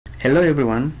Hello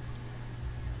everyone,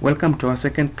 welcome to our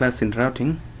second class in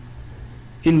routing.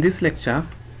 In this lecture,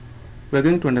 we are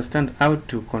going to understand how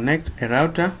to connect a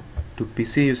router to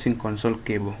PC using console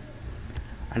cable,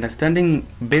 understanding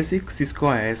basic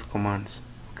Cisco IIS commands.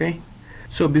 Okay,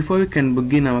 so before we can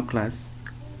begin our class,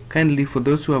 kindly, for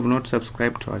those who have not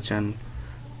subscribed to our channel,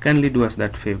 kindly do us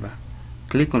that favor.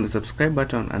 Click on the subscribe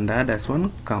button and add as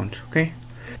one count. Okay,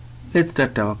 let's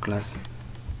start our class.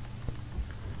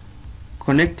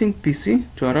 Connecting PC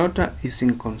to a router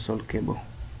using console cable.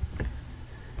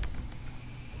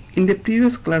 In the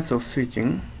previous class of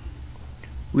switching,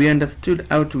 we understood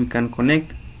how we can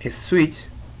connect a switch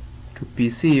to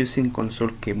PC using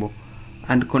console cable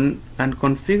and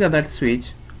configure that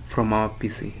switch from our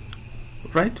PC,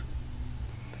 right?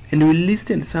 And we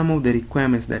listed some of the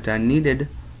requirements that are needed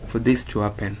for this to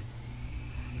happen.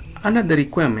 Under the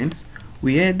requirements,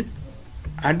 we had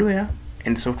hardware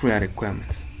and software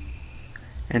requirements.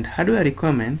 And hardware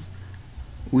requirements,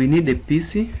 we need a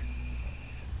PC,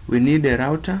 we need a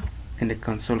router and a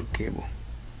console cable.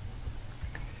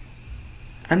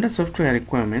 Under software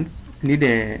requirements, we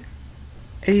need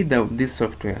either of these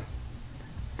softwares,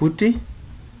 PuTTY,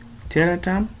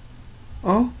 Terraterm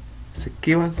or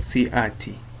Secure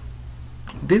CRT.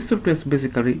 These softwares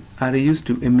basically are used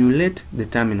to emulate the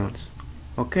terminals.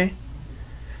 Okay,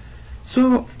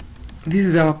 so this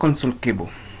is our console cable.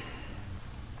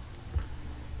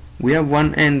 We have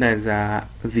one end as a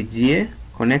VGA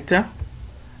connector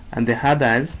and the other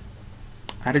as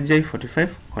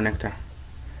RJ45 connector.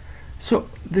 So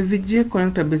the VGA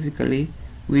connector, basically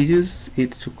we use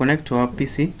it to connect to our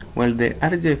PC, while the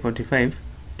RJ45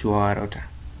 to our router.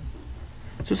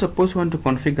 So suppose we want to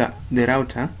configure the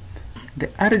router, the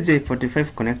RJ45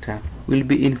 connector will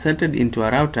be inserted into a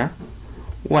router,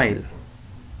 while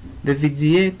the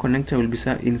VGA connector will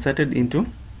be inserted into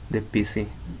the PC.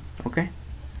 Okay,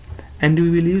 and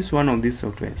we will use one of these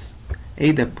softwares,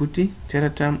 either PuTTY,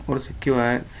 Terraterm or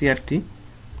Secure CRT,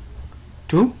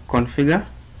 to configure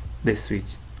the switch.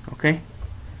 Okay,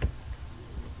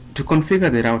 to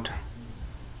configure the router,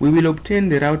 we will obtain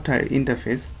the router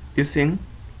interface using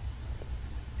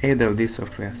either of these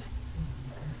softwares.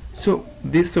 So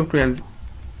these softwares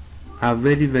are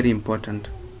very important,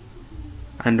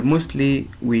 and mostly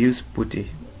we use PuTTY.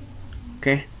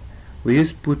 Okay, we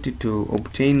use PuTTY to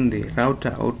obtain the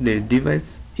router or the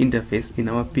device interface in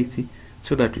our PC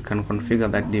so that we can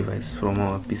configure that device from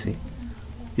our PC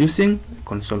using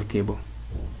console cable.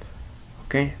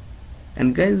 Okay,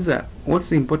 and guys,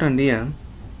 what's important here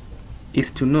is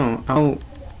to know how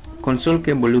console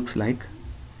cable looks like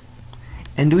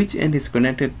and which end is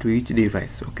connected to each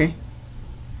device. Okay,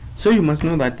 so you must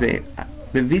know that the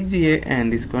VGA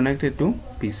end is connected to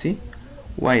PC,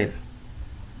 while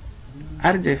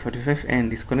RJ45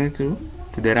 end is connected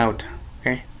to the router.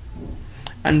 Okay,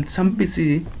 and some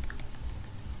PC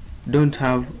don't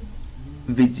have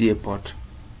VGA port,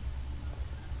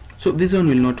 so this one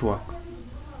will not work.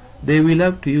 They will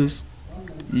have to use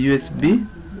USB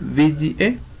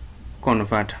VGA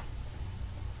converter.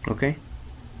 Okay,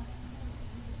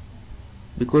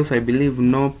 because I believe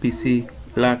no PC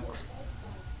lacks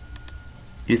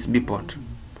USB port,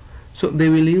 so they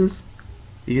will use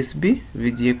USB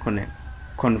VGA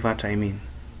converter.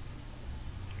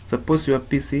 Suppose your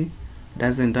PC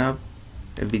doesn't have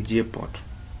a VGA port.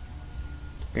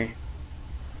 Okay,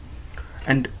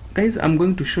 and guys, I'm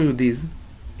going to show you this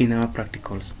in our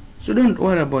practicals, so don't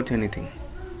worry about anything.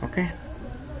 Okay,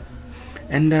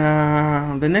 and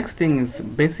the next thing is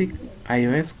basic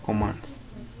iOS commands.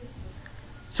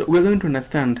 So we're going to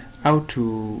understand how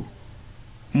to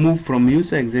move from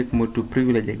user exec mode to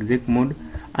privilege exec mode,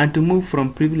 and to move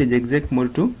from privilege exec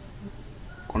mode to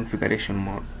configuration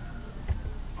mode.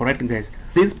 Alright guys,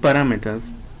 these parameters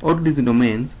or these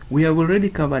domains, we have already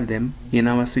covered them in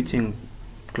our switching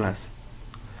class.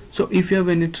 So if you have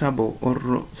any trouble,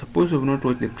 or suppose you have not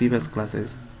watched the previous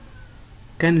classes,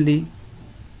 kindly,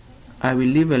 I will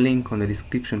leave a link on the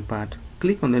description part.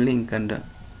 Click on the link and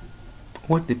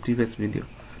watch the previous video,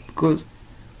 because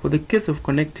for the case of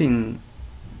connecting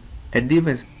a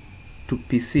device to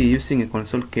PC using a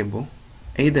console cable,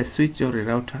 either switch or a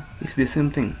router, it's the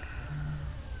same thing.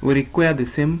 We require the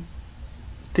same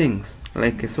things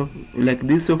like these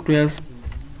softwares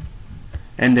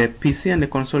and a PC and a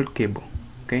console cable.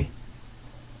 Okay,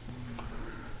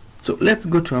 so let's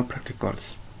go to our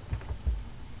practicals.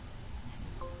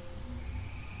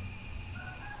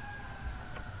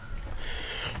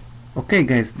 Okay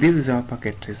guys, this is our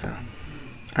packet tracer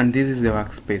and this is the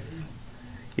workspace.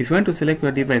 If you want to select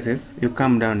your devices, you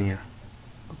come down here.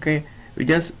 Okay, you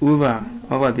just hover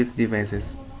over these devices.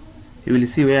 You will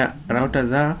see where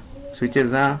routers are,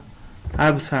 switches are,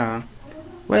 hubs are,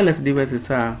 wireless devices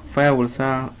are, firewalls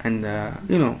are, and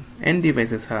end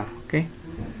devices are. Okay,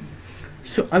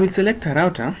 so I will select a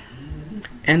router,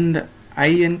 and I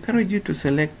encourage you to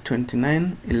select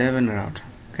 2911 router.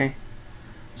 Okay,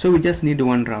 so we just need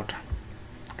one router,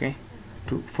 okay,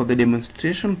 for the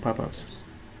demonstration purposes,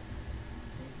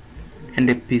 and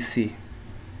a PC.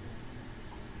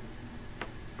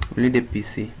 We need a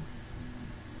PC.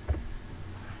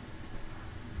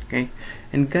 Okay,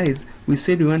 and guys, we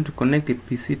said we want to connect a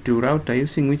PC to router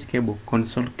using which cable?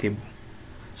 Console cable.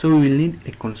 So we will need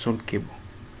a console cable.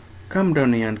 Come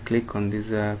down here and click on this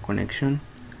connection,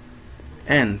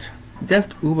 and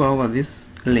just hover over these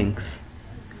links.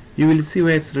 You will see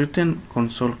where it's written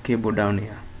console cable down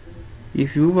here.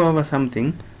 If you hover over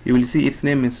something, you will see its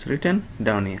name is written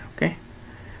down here. Okay,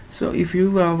 so if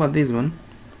you hover over this one,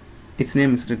 its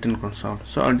name is written console.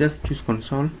 So I'll just choose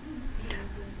console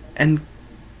and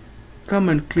come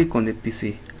and click on the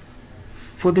PC.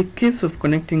 For the case of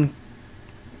connecting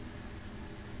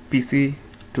PC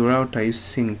to router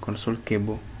using console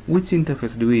cable, which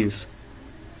interface do we use?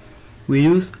 We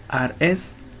use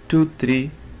RS232.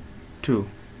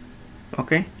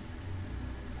 Okay,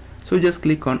 so just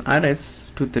click on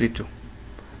RS232,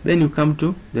 then you come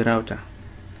to the router,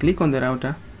 click on the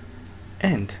router,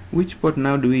 and which port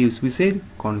now do we use? We said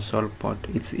console port,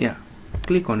 it's here,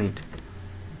 click on it.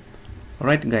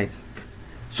 Alright guys,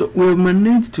 so we have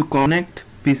managed to connect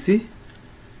PC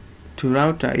to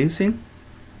router using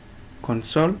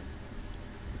console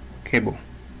cable.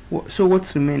 So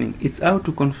what's remaining? It's how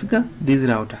to configure this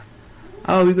router.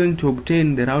 How are we going to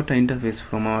obtain the router interface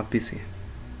from our PC?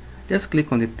 Just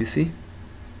click on the PC,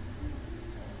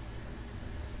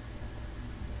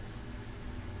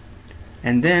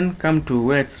 and then come to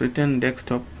where it's written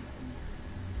desktop,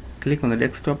 click on the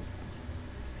desktop.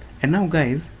 And now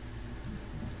guys,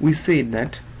 we said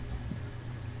that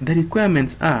the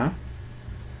requirements are,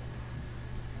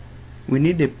 we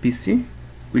need a PC,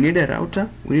 we need a router,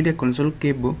 we need a console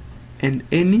cable, and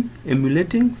any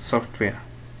emulating software.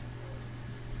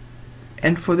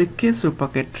 And for the case of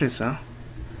Packet Tracer,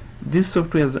 these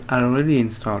softwares are already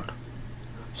installed.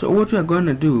 So what we are going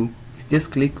to do is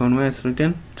just click on where it's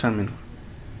written terminal.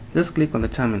 Just click on the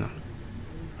terminal,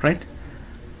 right?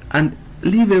 And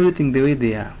leave everything the way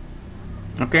they are.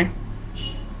 Okay?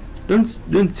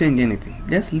 Don't change anything.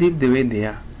 Just leave the way they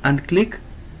are and click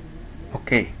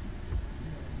OK.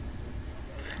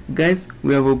 Guys,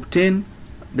 we have obtained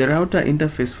the router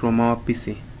interface from our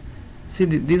PC. See,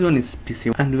 this one is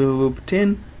PC, and we have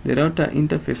obtained the router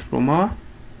interface from our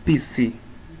PC.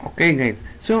 Okay guys,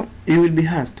 so you will be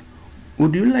asked,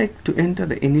 would you like to enter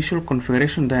the initial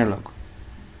configuration dialog?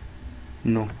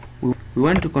 No, we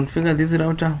want to configure this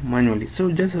router manually,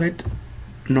 so just write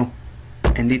no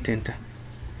and hit enter.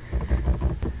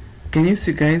 Can you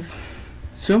see guys?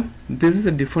 So this is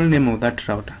the default name of that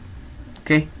router.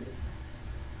 Okay,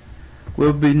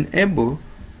 we've been able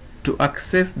to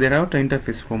access the router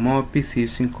interface from our PC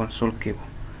using console cable.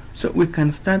 So we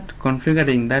can start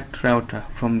configuring that router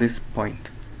from this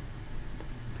point.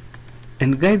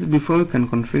 And guys, before we can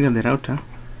configure the router,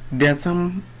 there are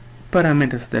some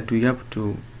parameters that we have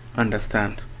to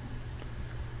understand.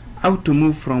 How to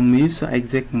move from user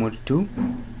exec mode to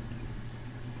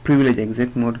privilege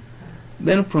exec mode,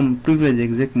 then from privilege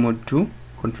exec mode to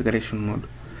configuration mode.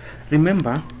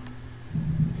 Remember,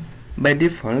 by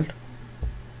default,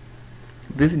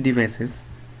 these devices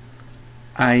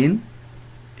are in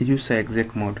user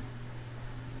exec mode.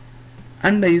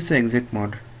 Under user exec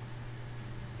mode,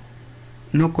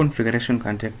 no configuration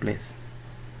can take place.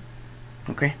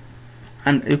 Okay,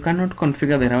 and you cannot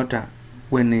configure the router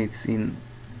when it's in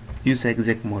user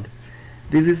exec mode.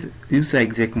 This is user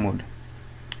exec mode,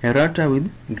 a router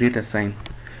with greater sign.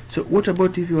 So what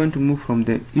about if you want to move from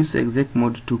the user exec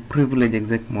mode to privilege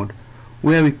exec mode,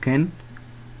 where we can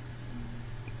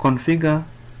configure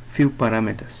few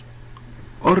parameters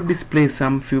or display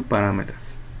some few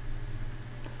parameters?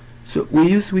 So we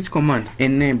use which command?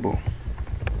 Enable.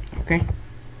 Okay,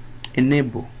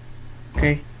 enable.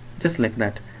 Okay, just like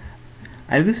that.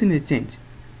 Have you seen a change?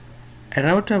 A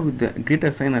router with the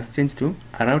greater sign has changed to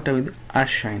a router with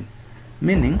shine,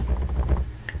 meaning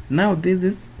now this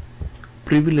is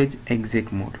privilege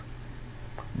exec mode.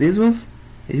 This was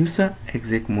user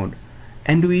exec mode,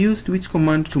 and we used which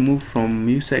command to move from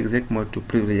user exec mode to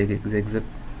privilege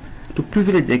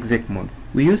exec mode?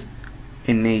 We used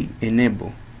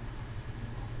enable,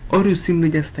 or you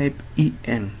simply just type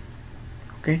en.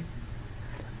 Okay,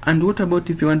 and what about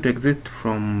if you want to exit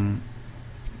from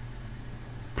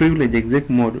privilege exec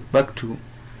mode back to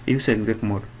user exec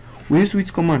mode? We use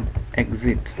which command?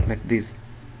 Exit, like this.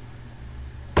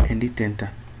 and hit enter.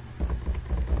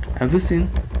 Have you seen?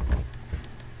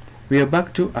 We are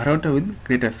back to a router with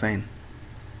greater sign.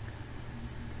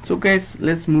 So guys,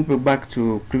 let's move back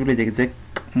to privilege exec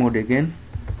mode again.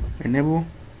 Enable,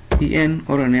 en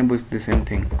or enable is the same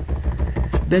thing.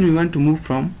 Then we want to move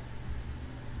from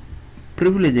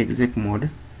privilege exec mode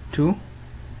to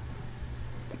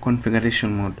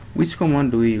configuration mode. Which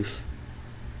command do we use?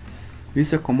 We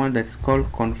use a command that's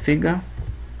called configure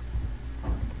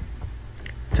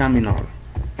terminal.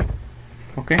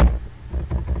 Okay,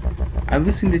 have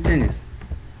you seen the changes?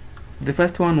 The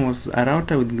first one was a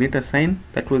router with greater sign,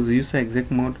 that was user exec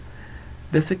mode.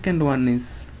 The second one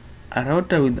is a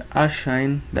router with hash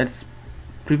sign, that's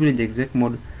privilege exec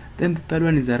mode. Then the third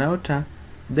one is a router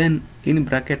then in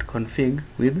bracket config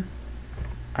with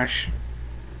hash.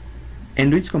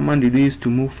 And which command did we use to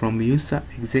move from user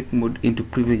exec mode into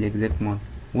privilege exec mode?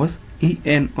 Was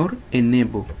en or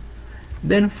enable.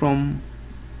 Then from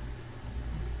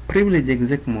privilege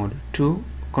exec mode to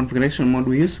configuration mode,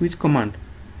 we use which command?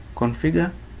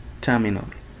 Configure terminal.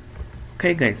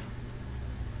 Okay guys,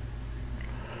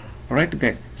 alright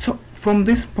guys, so from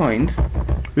this point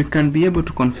we can be able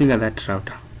to configure that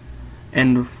router,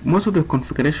 and most of the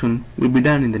configuration will be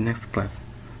done in the next class.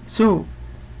 So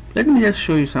let me just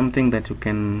show you something that you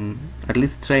can at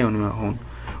least try on your own.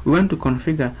 We want to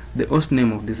configure the host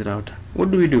name of this router.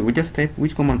 What do? We just type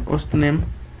which command? Host name,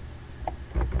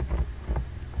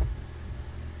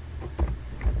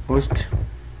 host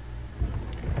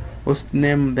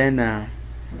name, then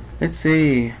let's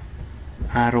say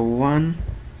r1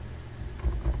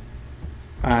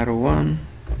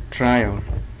 trial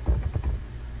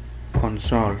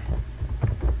console.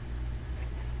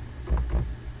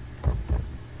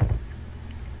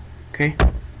 Okay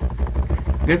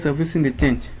guys, have you seen the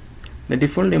change? The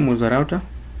default name was a router,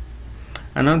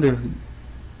 and now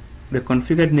the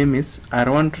configured name is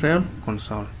r1 trial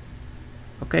console.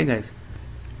 Okay guys,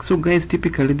 so guys,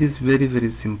 typically this is very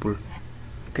simple.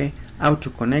 Okay, how to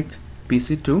connect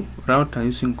PC to router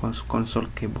using console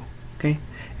cable. Okay,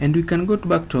 and we can go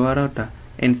back to our router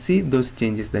and see those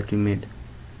changes that we made.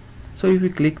 So if we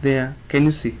click there, can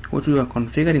you see what we are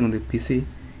configuring on the PC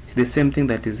is the same thing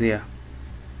that is here.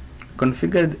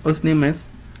 Configure the host name as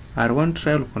r1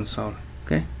 trial console.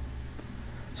 Okay,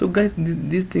 so guys,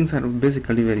 these things are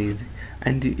basically very easy.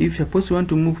 And if suppose you want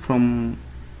to move from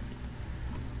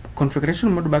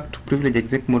configuration mode back to privilege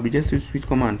exec mode, we just use which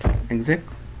command? Exit.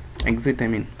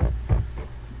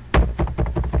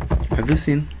 Have you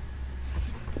seen?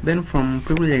 Then from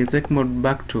privilege exec mode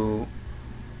back to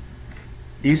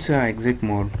user exec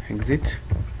mode, exit.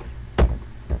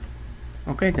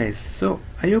 Okay guys, so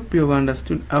I hope you have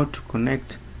understood how to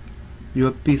connect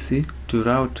your PC to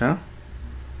router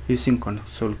using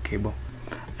console cable.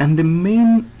 And the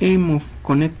main aim of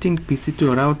connecting PC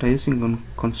to a router using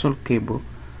console cable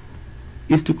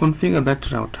is to configure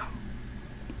that router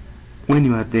when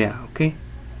you are there. Okay,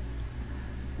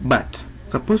 but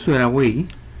suppose we are away,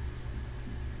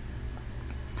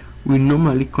 we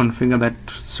normally configure that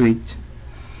switch,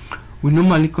 we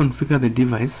normally configure the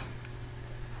device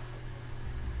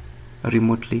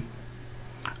remotely.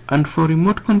 And for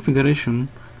remote configuration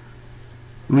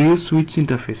we use switch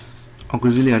interface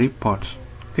auxiliary ports.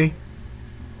 Okay,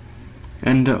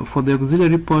 and for the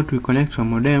auxiliary port we connect to a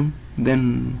modem,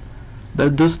 then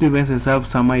those devices have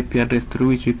some IP address through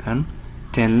which we can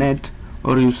telnet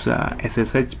or use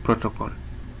SSH protocol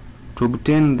to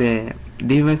obtain the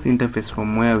device interface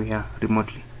from where we are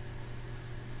remotely.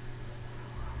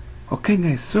 Okay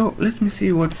guys, so let me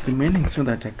see what's remaining so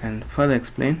that I can further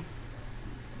explain.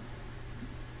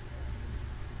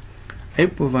 I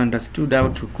hope you've understood how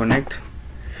to connect.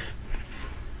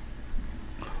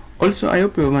 Also, I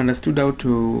hope you've understood how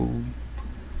to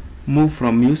move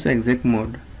from user exec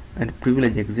mode and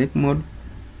privilege exec mode,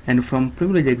 and from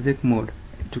privilege exec mode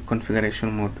to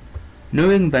configuration mode,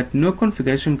 knowing that no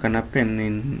configuration can happen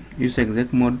in user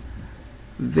exec mode.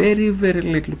 Very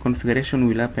little configuration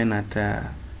will happen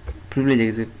at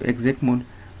privilege exec mode.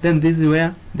 Then this is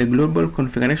where the global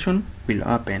configuration will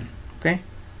happen. Okay,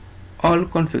 all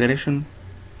configuration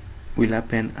will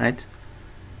happen at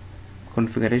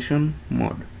configuration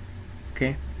mode.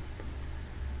 Okay,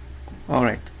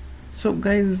 alright, so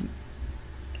guys,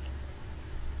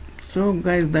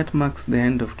 that marks the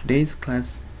end of today's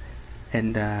class,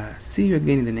 and see you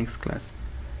again in the next class.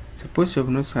 Suppose you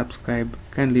have not subscribed,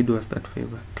 kindly do us that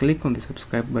favor, click on the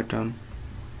subscribe button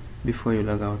before you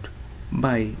log out.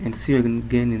 Bye, and see you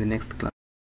again in the next class.